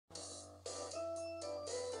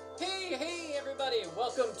everybody,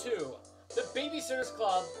 welcome to the Babysitters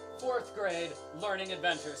Club 4th grade learning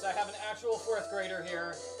adventures. I have an actual 4th grader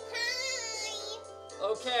here. Hi!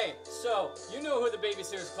 Okay, so you know who the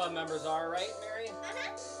Babysitters Club members are, right, Mary?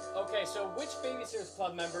 Uh-huh. Okay, so which Babysitters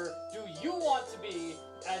Club member do you want to be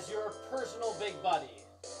as your personal big buddy?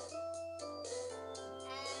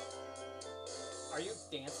 Are you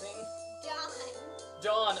dancing? Dawn.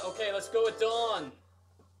 Dawn, okay, let's go with Dawn.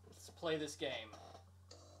 Let's play this game.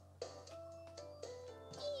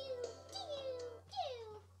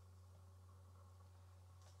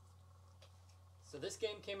 So this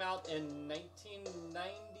game came out in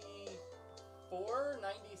 1994,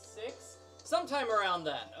 96? Sometime around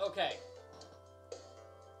then. Okay.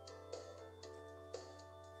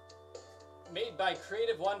 Made by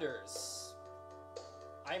Creative Wonders.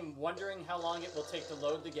 I'm wondering how long it will take to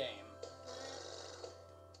load the game.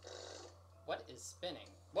 What is spinning?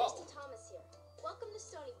 Whoa. Christy Thomas here. Welcome to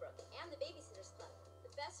Stony Brook and the Babysitters Club, the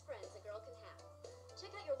best friends a girl can have.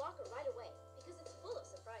 Check out your locker right away because it's full of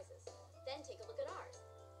surprises. Then take a look at ours.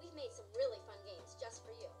 We've made some really fun games just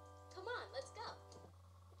for you. Come on, let's go.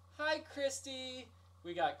 Hi, Christy.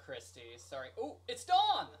 We got Christy. Sorry. Oh, it's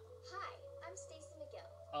Dawn. Hi, I'm Stacey McGill.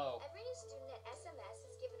 Oh. Every new student at SMS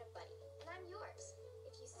is given a buddy, and I'm yours.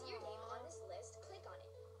 If you see your name on this list, click on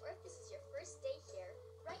it. Or if this is your first day here,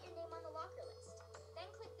 write your name on the locker list.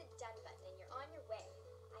 Then click the Done button and you're on your way.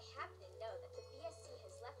 I happen to know that the BSC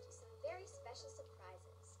has left you some very special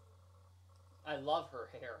surprises. I love her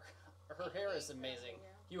hair. Her hair is amazing.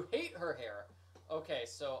 You hate her hair. Okay,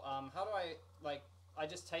 so how do I I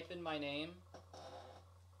just type in my name.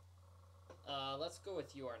 Let's go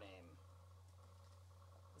with your name.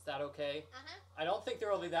 Is that okay? Uh-huh. I don't think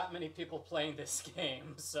there will be that many people playing this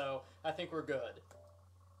game, so I think we're good.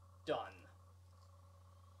 Done.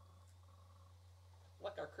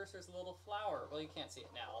 Look, our cursor's a little flower. Well, you can't see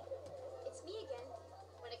it now. It's me again.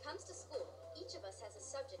 When it comes to school, each of us has a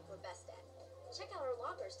subject we're best at. Check out our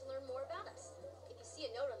lockers to learn more about us. If you see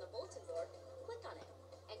a note on the bulletin board, click on it.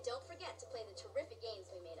 And don't forget to play the terrific games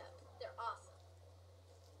we made up. They're awesome.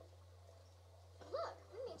 Look,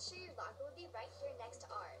 we made sure your locker would be right here next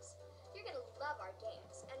to ours. You're going to love our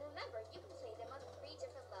games. And remember, you can play them on 3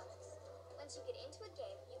 different levels. Once you get into a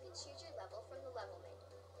game, you can choose your level from the level menu.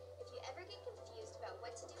 If you ever get confused about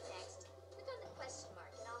what to do next, click on the question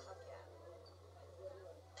mark and I'll help you out.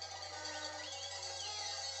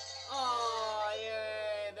 Aw,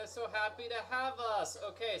 yay! They're so happy to have us.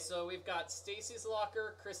 Okay, so we've got Stacy's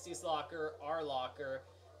locker, Christy's locker, our locker,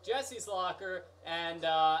 Jesse's locker, and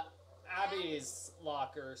Abby's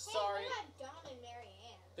locker. Sorry. Hey, we have Dawn and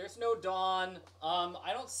Marianne. There's no Dawn.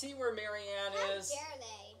 I don't see where Marianne How is. dare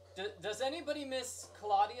they? Does anybody miss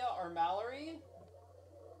Claudia or Mallory?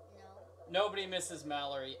 No. Nobody misses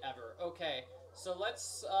Mallory ever. Okay, so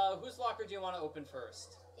let's. Whose locker do you want to open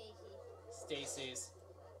first? Stacy. Stacy's.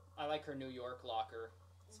 I like her New York locker.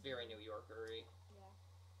 It's very New Yorker-y. Yeah.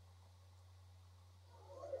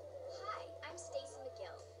 Hi, I'm Stacey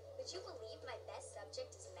McGill. Would you believe my best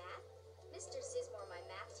subject is math? Mr. Zismore, my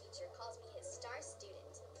math teacher, calls me his star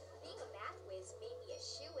student. Being a math whiz made me a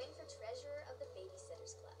shoo-in for treasurer of the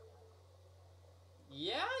Babysitters Club.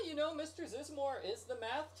 Yeah, you know, Mr. Zismore is the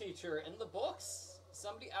math teacher in the books.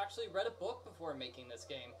 Somebody actually read a book before making this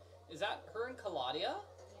game. Is that her and Claudia?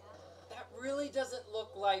 That really doesn't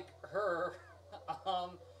look like her.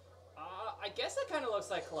 I guess it kind of looks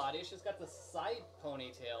like Claudia. She's got the side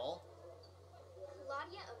ponytail.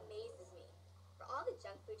 Claudia amazes me. For all the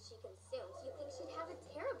junk food she consumes, you'd think she'd have a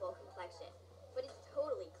terrible complexion. But it's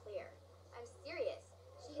totally clear. I'm serious.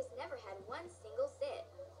 She has never had one single zit.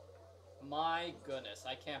 My goodness,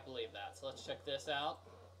 I can't believe that. So let's check this out.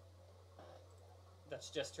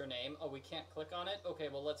 That's just her name. Oh, we can't click on it? Okay,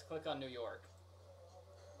 well, let's click on New York.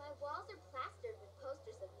 My walls are plastered with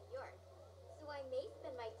posters of New York, so I may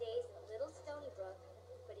spend my days in Little Stony Brook,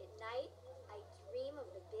 but at night, I dream of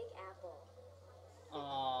the Big Apple.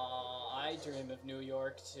 Aww, I dream of New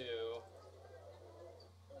York too.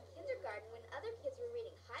 In kindergarten, when other kids were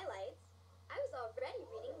reading highlights, I was already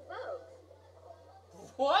reading Vogue.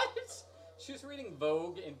 What? She was reading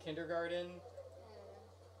Vogue in kindergarten?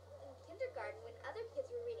 In kindergarten, when other kids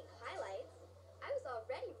were reading highlights, I was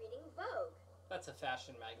already reading Vogue. That's a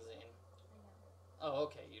fashion magazine. I know. Oh,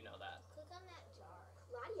 okay, you know that. Click on that jar.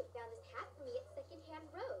 Claudia found this hat for me at Secondhand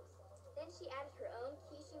Rose. Then she added her own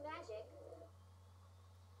Kishu magic.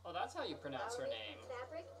 Oh, that's how you pronounce her flower made name. from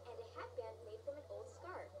fabric and a hatband made from an old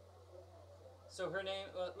scarf. So her name,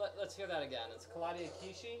 let's hear that again. It's Claudia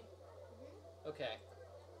Kishi? Okay.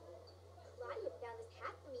 Claudia found this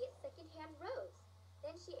hat for me at Secondhand Rose.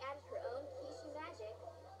 Then she added her own Kishu magic,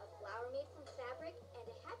 a flower made from fabric, and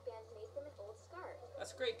a hatband made from an old scarf.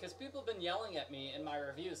 that's great, because people have been yelling at me in my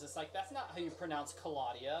reviews. It's like, that's not how you pronounce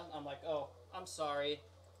Claudia. I'm like, oh, I'm sorry.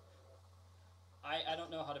 I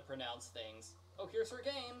don't know how to pronounce things. Oh, here's her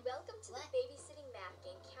game. Welcome to the babysitting math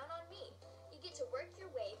game, Count on Me. You get to work your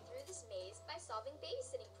way through this maze by solving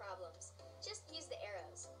babysitting problems. Just use the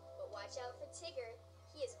arrows. But watch out for Tigger.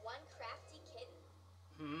 He is one crafty kitten.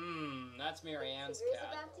 That's Mary Ann's Tigger is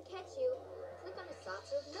cat. about to catch you. Click on the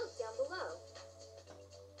saucer of milk down below.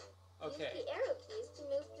 Okay. Use the arrow keys to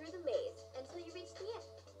move through the maze until you reach the end.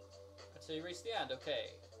 Until you reach the end,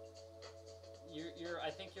 okay. I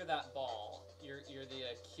think you're that ball. You're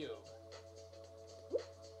the cube.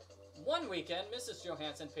 One weekend, Mrs.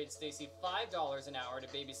 Johansson paid Stacey $5 an hour to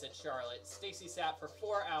babysit Charlotte. Stacey sat for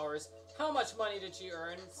 4 hours. How much money did she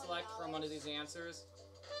earn? Select from one of these answers.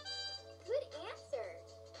 Good answer.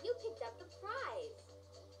 You picked up the prize.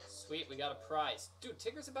 Sweet, we got a prize. Dude,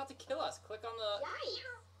 Tigger's about to kill us. Click on the...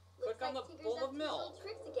 Yikes. Click on the Tigger's bowl up of to his milk. old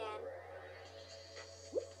tricks again.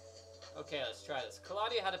 Okay, let's try this.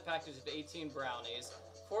 Claudia had a package of 18 brownies.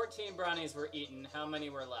 14 brownies were eaten. How many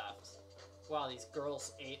were left? Wow, these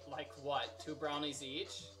girls ate, like, what? 2 brownies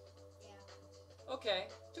each? Yeah. Okay,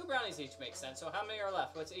 2 brownies each makes sense. So how many are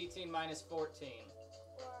left? What's 18 minus 14?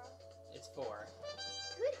 4. It's 4.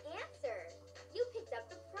 Good answer. You picked up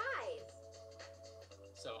the prize.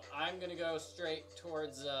 So I'm gonna go straight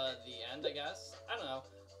towards the end, I guess. I don't know.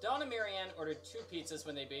 Dawn and Marianne ordered 2 pizzas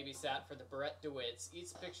when they babysat for the Barrett DeWitts.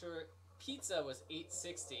 Each pizza was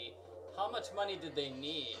 $8.60. How much money did they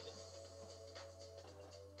need?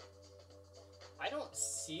 I don't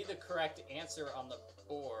see the correct answer on the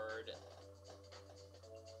board.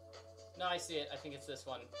 No, I see it. I think it's this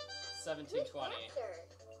one. Good 1720. answer.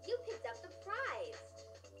 You picked up the prize.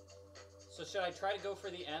 So should I try to go for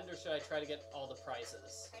the end, or should I try to get all the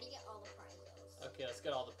prizes? Try to get all the prizes. Okay, let's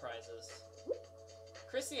get all the prizes.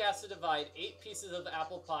 Chrissy has to divide 8 pieces of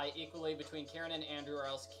apple pie equally between Karen and Andrew, or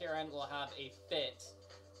else Karen will have a fit.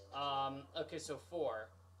 Okay, so 4.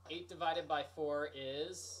 8 divided by 4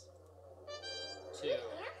 is... 2. Good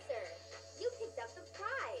answer. You picked up the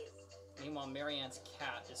prize. Meanwhile, Marianne's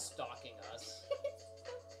cat is stalking us. It's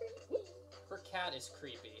so creepy. Her cat is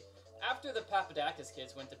creepy. After the Papadakis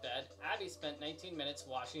kids went to bed, Abby spent 19 minutes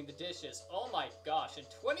washing the dishes. Oh my gosh, and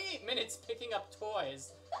 28 minutes picking up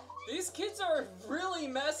toys. These kids are really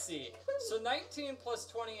messy. So 19 plus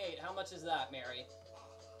 28, how much is that, Mary?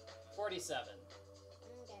 47.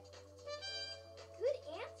 Okay. Good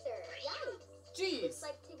answer. Yikes. Jeez! Looks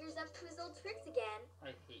like Tigger's up to his old tricks again.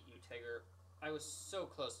 I hate you, Tigger. I was so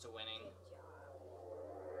close to winning.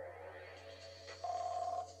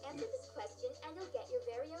 Answer this question and you'll get your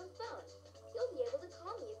very own phone. You'll be able to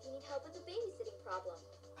call me if you need help with a babysitting problem.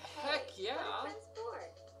 Heck Hey, yeah! What are friends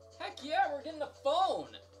for? Heck yeah, we're getting a phone!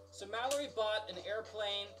 So Mallory bought an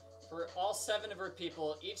airplane for all 7 of her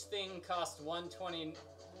people. Each thing cost $129.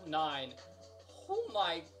 Oh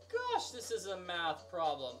my gosh, this is a math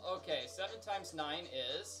problem. Okay, 7 times 9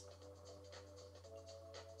 is...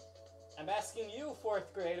 I'm asking you,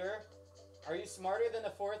 4th grader. Are you smarter than a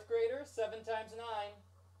 4th grader? 7 times 9.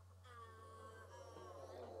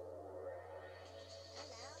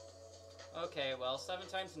 Okay, well, 7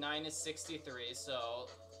 times 9 is 63, so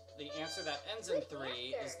the answer that ends in Good 3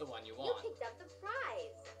 answer. is the one you You want. picked up the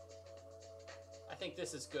prize. I think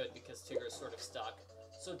this is good because Tigger's sort of stuck.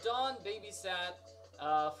 So Dawn babysat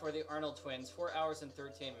for the Arnold twins, 4 hours and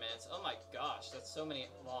 13 minutes. Oh my gosh, that's so many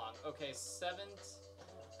long. Okay, 7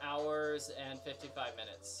 hours and 55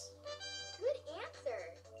 minutes. Good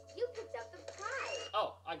answer. You picked up the prize.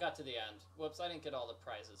 Oh, I got to the end. Whoops, I didn't get all the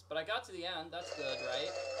prizes. But I got to the end, that's good,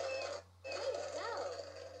 right? Way to go.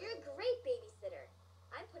 You're a great babysitter.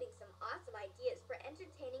 I'm putting some awesome ideas for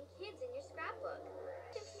entertaining kids in your scrapbook.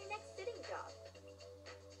 Into your next sitting job.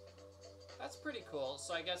 That's pretty cool.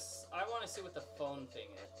 So I guess I want to see what the phone thing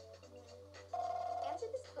is. Answer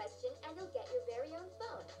this question and you'll get your very own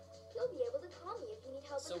phone. You'll be able to call me if you need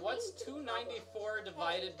help So with a what's babysitting problem. 294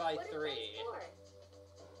 divided by What are 3? friends for?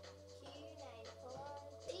 294.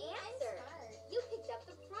 The I'm answer. smart. You picked up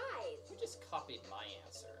the prize. You just copied my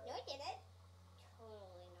answer. No, I didn't.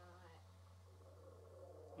 Totally not.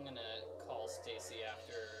 I'm gonna call Stacey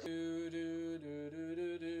after. Do do do do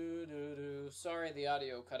do do do do. Sorry, the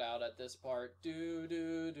audio cut out at this part. Do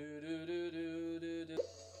do do do do do do do.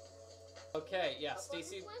 Okay, yeah, Help on this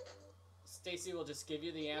Stacey. one? Stacey will just give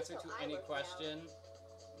you the answer to Here's how I any work it question.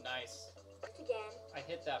 Nice. Once again. I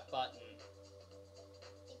hit that button.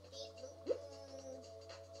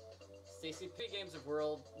 Stacey, 3 games of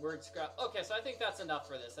word scrap. Okay, so I think that's enough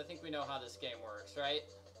for this. I think we know how this game works, right?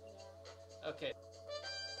 Yeah. Okay.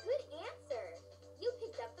 Good answer. You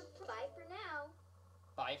picked up the bye for now.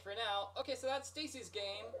 Bye for for now. Okay, so that's Stacey's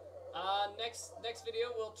game. Next video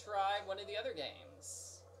we'll try one of the other games.